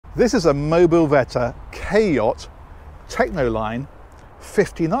This is a Mobilvitta Yacht Tekno line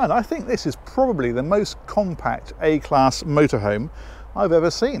 59. I think this is probably the most compact A-class motorhome I've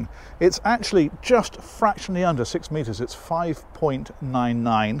ever seen. It's actually just fractionally under 6 meters. It's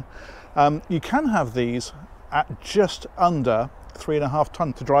 5.99. You can have these at just under 3.5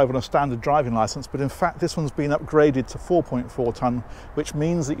 ton to drive on a standard driving license, but in fact this one's been upgraded to 4.4 ton, which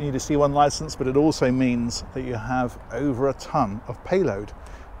means that you need a C1 license, but it also means that you have over a ton of payload,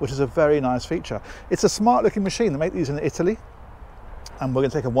 which is a very nice feature. It's a smart looking machine. They make these in Italy, and we're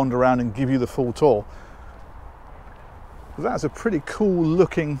going to take a wander around and give you the full tour. That's a pretty cool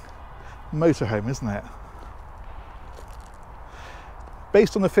looking motorhome, isn't it?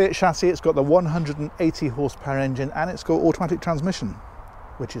 Based on the Fiat chassis, it's got the 180 horsepower engine and it's got automatic transmission,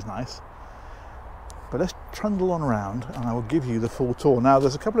 which is nice. But let's trundle on around and I will give you the full tour. Now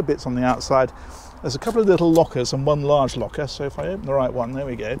there's a couple of bits on the outside. There's a couple of little lockers and one large locker. So if I open the right one, there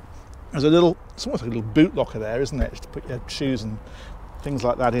we go. There's a little, it's almost like a little boot locker there, isn't it? Just to put your shoes and things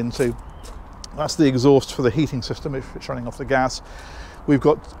like that into. That's the exhaust for the heating system if it's running off the gas. We've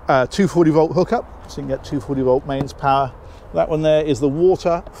got 240 volt hookup, so you can get 240 volt mains power. That one there is the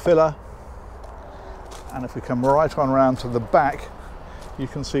water filler. And if we come right on around to the back, you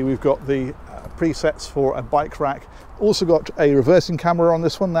can see we've got the presets for a bike rack. Also got a reversing camera on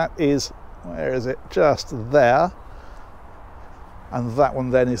this one. That is, where is it? Just there. And that one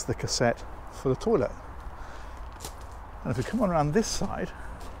then is the cassette for the toilet. And if we come on around this side,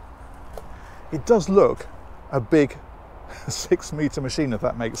 it does look a big 6 meter machine, if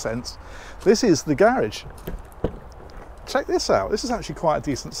that makes sense. This is the garage. Check this out. This is actually quite a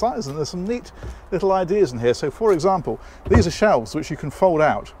decent size, and there's some neat little ideas in here. So for example, these are shelves which you can fold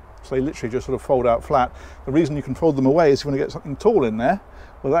out. So they literally just sort of fold out flat. The reason you can fold them away is you want to get something tall in there.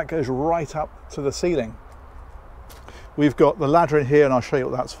 Well, that goes right up to the ceiling. We've got the ladder in here, and I'll show you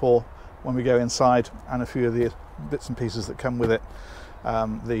what that's for when we go inside, and a few of the bits and pieces that come with it.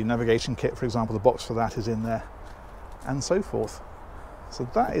 The navigation kit, for example, the box for that is in there, and so forth. So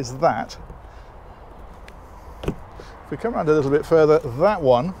that is that. If we come around a little bit further, that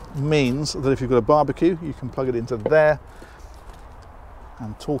one means that if you've got a barbecue, you can plug it into there.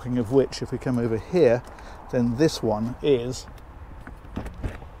 And talking of which, if we come over here, then this one is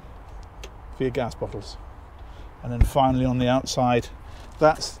for your gas bottles. And then finally on the outside,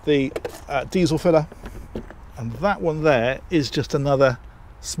 that's the diesel filler. And that one there is just another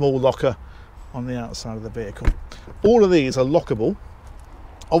small locker on the outside of the vehicle. All of these are lockable,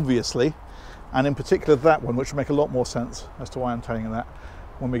 obviously, and in particular that one, which will make a lot more sense as to why I'm telling you that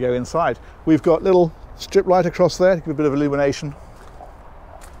when we go inside. We've got little strip light across there to give a bit of illumination.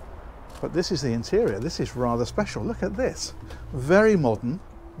 But this is the interior. This is rather special. Look at this. Very modern,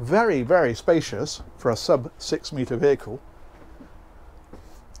 very, very spacious for a sub 6 meter vehicle,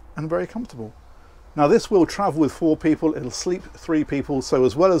 and very comfortable. Now this will travel with 4 people, it'll sleep 3 people, so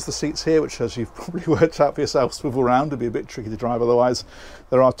as well as the seats here, which as you've probably worked out for yourself, swivel around, it'd be a bit tricky to drive otherwise,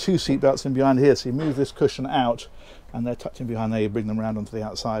 there are 2 seat belts in behind here, so you move this cushion out and they're tucked in behind there, you bring them around onto the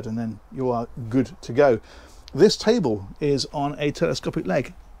outside and then you are good to go. This table is on a telescopic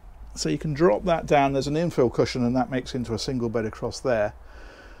leg, so you can drop that down. There's an infill cushion and that makes into a single bed across there,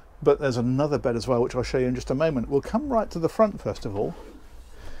 but there's another bed as well, which I'll show you in just a moment. We'll come right to the front first of all.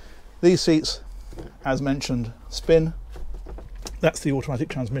 These seats, as mentioned, spin. That's the automatic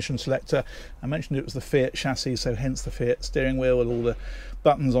transmission selector. I mentioned it was the Fiat chassis, so hence the Fiat steering wheel with all the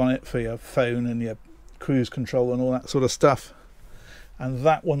buttons on it for your phone and your cruise control and all that sort of stuff. And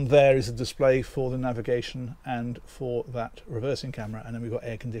that one there is a display for the navigation and for that reversing camera. And then we've got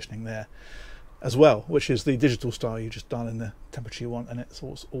air conditioning there as well, which is the digital style. You just dial in the temperature you want and it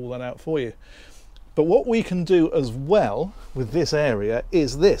sorts all that out for you. But what we can do as well with this area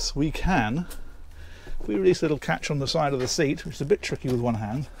is this. We can, if we release a little catch on the side of the seat, which is a bit tricky with one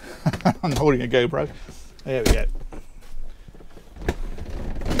hand, I'm holding a GoPro, there we go.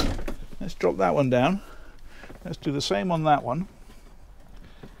 Let's drop that one down. Let's do the same on that one.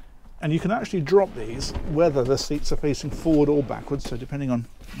 And you can actually drop these whether the seats are facing forward or backwards, so depending on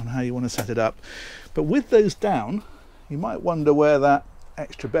how you want to set it up. But with those down, you might wonder where that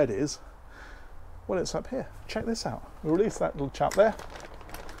extra bed is. Well, it's up here. Check this out. We'll release that little chap there.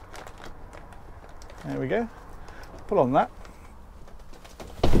 There we go. Pull on that.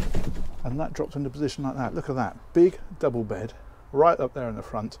 And that drops into position like that. Look at that. Big double bed right up there in the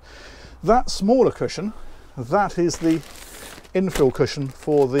front. That smaller cushion, that is the infill cushion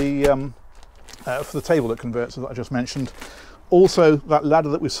for the table that converts, that I just mentioned. Also, that ladder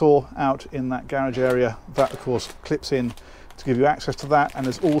that we saw out in that garage area, that of course clips in to give you access to that, and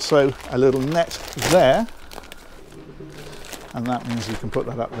there's also a little net there And that means you can put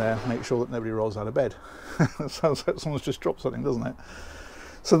that up there, make sure that nobody rolls out of bed. Sounds like someone's just dropped something, doesn't it?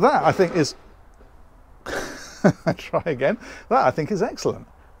 So that, I think, is try again. That, I think, is excellent.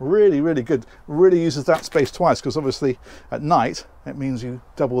 Really, really good. Really uses that space twice, because obviously at night it means you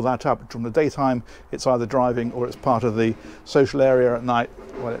double that up. During the daytime it's either driving or it's part of the social area. At night,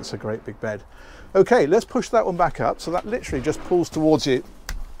 well, it's a great big bed. Okay, let's push that one back up. So that literally just pulls towards you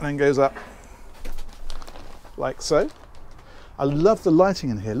and then goes up like so. I love the lighting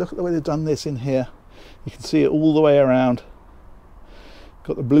in here. Look at the way they've done this in here. You can see it all the way around.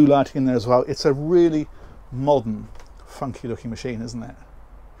 Got the blue lighting in there as well. It's a really modern, funky looking machine, isn't it?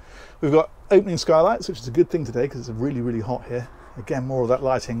 We've got opening skylights, which is a good thing today because it's really, really hot here. Again, more of that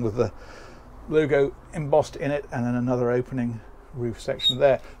lighting with the logo embossed in it, and then another opening roof section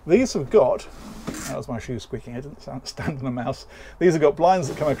there. These have got, that was my shoe squeaking, I didn't stand on a mouse. These have got blinds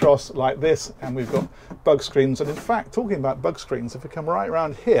that come across like this, and we've got bug screens. And in fact, talking about bug screens, if we come right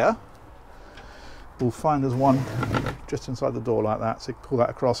around here, we'll find there's one just inside the door like that. So you can pull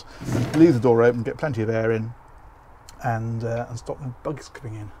that across, leave the door open, get plenty of air in, and stop the bugs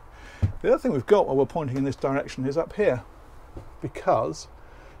coming in. The other thing we've got while we're pointing in this direction is up here, because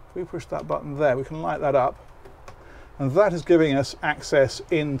if we push that button there, we can light that up, and that is giving us access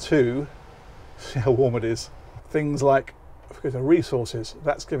into, see how warm it is, things like, if we go to resources,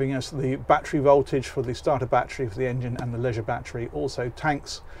 that's giving us the battery voltage for the starter battery for the engine and the leisure battery. Also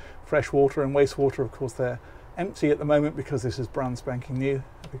tanks, fresh water and wastewater, of course they're empty at the moment because this is brand spanking new.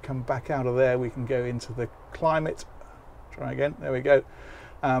 If we come back out of there, we can go into the climate, try again, there we go.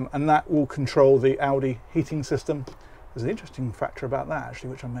 And that will control the Audi heating system. There's an interesting factor about that actually,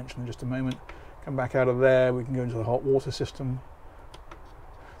 which I'll mention in just a moment. Come back out of there, we can go into the hot water system.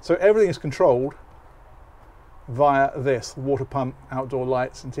 So everything is controlled via this water pump, outdoor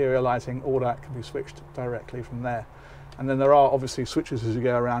lights, interior lighting, all that can be switched directly from there. And then there are obviously switches as you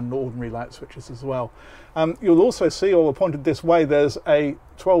go around, ordinary light switches as well. You'll also see, or pointed this way, there's a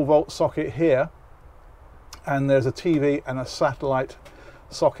 12-volt socket here, and there's a TV and a satellite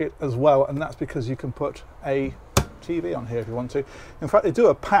socket as well, and that's because you can put a TV on here if you want to. In fact, they do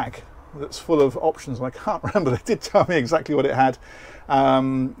a pack that's full of options, and I can't remember, they did tell me exactly what it had,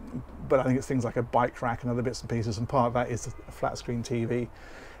 but I think it's things like a bike rack and other bits and pieces, and part of that is a flat screen TV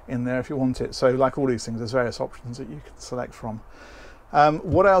in there if you want it. So like all these things, there's various options that you can select from.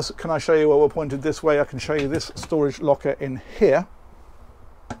 What else can I show you while we're pointed this way? I can show you this storage locker in here,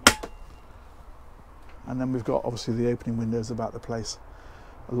 and then we've got obviously the opening windows about the place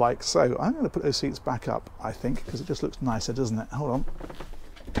like so. I'm going to put those seats back up, I think, because it just looks nicer, doesn't it? Hold on.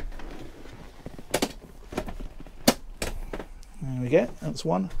 There we go, that's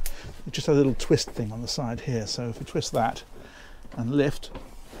one. It just has a little twist thing on the side here, so if we twist that and lift,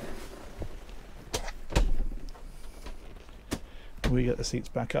 we get the seats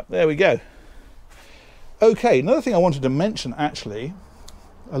back up. There we go. Okay, another thing I wanted to mention actually,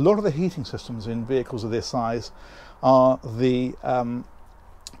 a lot of the heating systems in vehicles of this size are the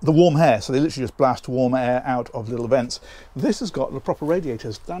warm air, so they literally just blast warm air out of little vents. This has got the proper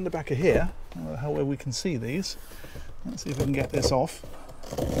radiators down the back of here. I don't know how well we can see these. Let's see if we can get this off.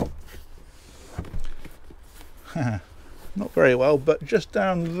 Not very well, but just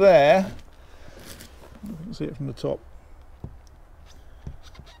down there, you can see it from the top.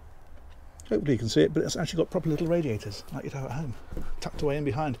 Hopefully you can see it, but it's actually got proper little radiators like you'd have at home, tucked away in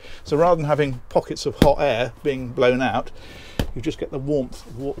behind. So rather than having pockets of hot air being blown out, you just get the warmth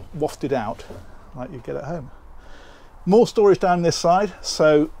wafted out like you get at home. More storage down this side,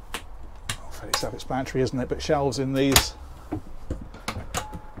 so fairly self-explanatory, isn't it? But shelves in these,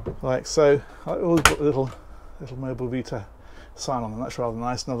 like so. I always got the little Mobilvitta sign on them. That's rather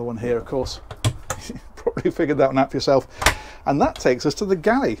nice. Another one here, of course. Probably figured that one out for yourself. And that takes us to the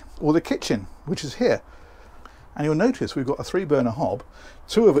galley, or the kitchen, which is here. And you'll notice we've got a 3-burner hob,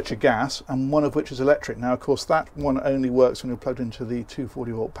 2 of which are gas and 1 of which is electric. Now, of course, that one only works when you're plugged into the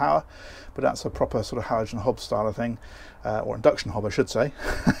 240-volt power, but that's a proper sort of halogen hob style of thing, or induction hob, I should say.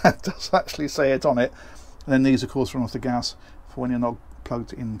 It does actually say it on it. And then these, of course, run off the gas for when you're not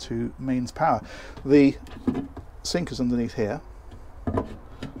plugged into mains power. The sink is underneath here.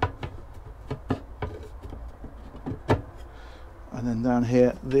 And then down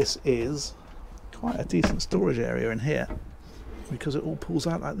here, this is quite a decent storage area in here because it all pulls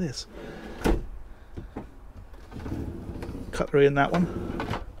out like this. Cutlery in that one,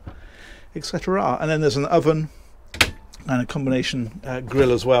 etc. And then there's an oven and a combination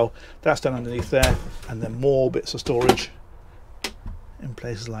grill as well. That's down underneath there, and then more bits of storage in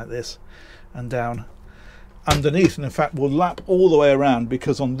places like this and down underneath. And in fact, we'll lap all the way around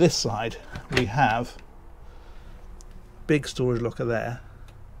because on this side we have big storage locker there,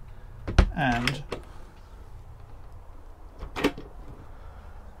 and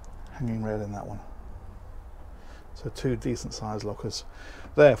hanging rail in that one. So 2 decent sized lockers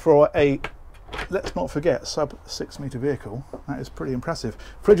there for a, let's not forget, sub 6 metre vehicle. That is pretty impressive.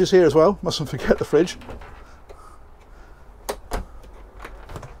 Fridge is here as well, mustn't forget the fridge.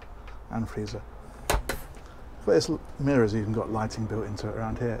 And freezer. This mirror's even got lighting built into it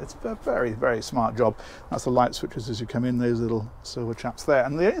around here. It's a very, very smart job. That's the light switches as you come in, those little silver chaps there.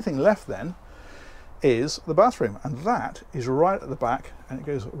 And the only thing left then is the bathroom, and that is right at the back, and it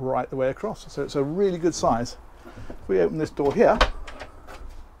goes right the way across. So it's a really good size. If we open this door here,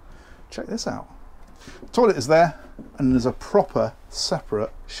 check this out. The toilet is there, and there's a proper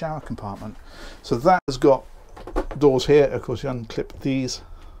separate shower compartment. So that has got doors here. Of course, you unclip these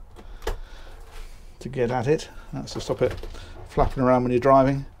to get at it. That's to stop it flapping around when you're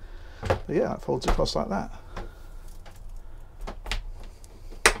driving. But yeah, it folds across like that.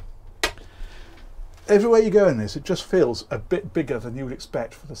 Everywhere you go in this, it just feels a bit bigger than you would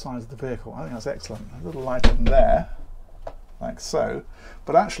expect for the size of the vehicle. I think that's excellent. A little light in there, like so.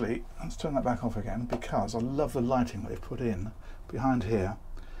 But actually, let's turn that back off again, because I love the lighting they've put in behind here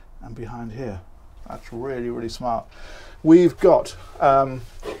and behind here. That's really, really smart. We've got,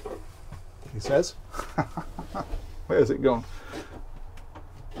 he says, where's it gone?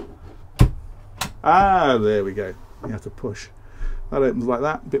 Ah, there we go. You have to push. That opens like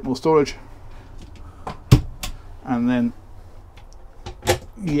that, a bit more storage. And then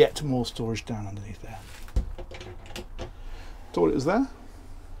yet more storage down underneath there. Toilet is there,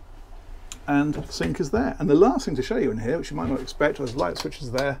 and the sink is there. And the last thing to show you in here, which you might not expect, was light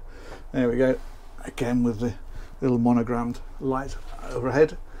switches there. There we go, again with the little monogrammed light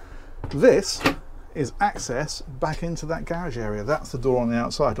overhead. This is access back into that garage area. That's the door on the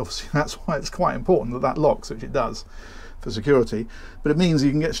outside. Obviously, that's why it's quite important that that locks, which it does, for security. But it means you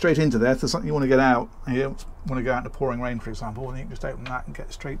can get straight into there. If there's something you want to get out, and you don't want to go out in the pouring rain, for example, and you can just open that and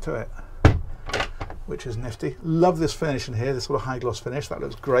get straight to it, which is nifty. Love this finish in here, this sort of high gloss finish. That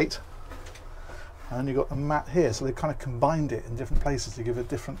looks great. And then you've got the mat here, so they've kind of combined it in different places to give a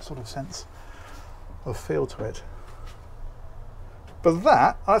different sort of sense of feel to it. But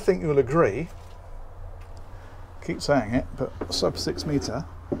that, I think you'll agree, keep saying it, but sub 6 metre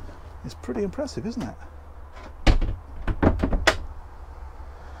is pretty impressive, isn't it?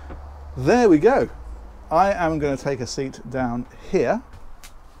 There we go. I am going to take a seat down here,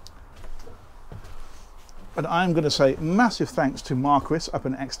 and I'm going to say massive thanks to Marquis up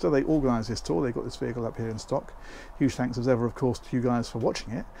in Exeter. They organised this tour. They got this vehicle up here in stock. Huge thanks as ever, of course, to you guys for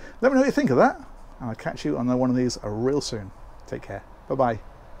watching it. Let me know what you think of that, and I'll catch you on one of these real soon. Take care. Bye bye.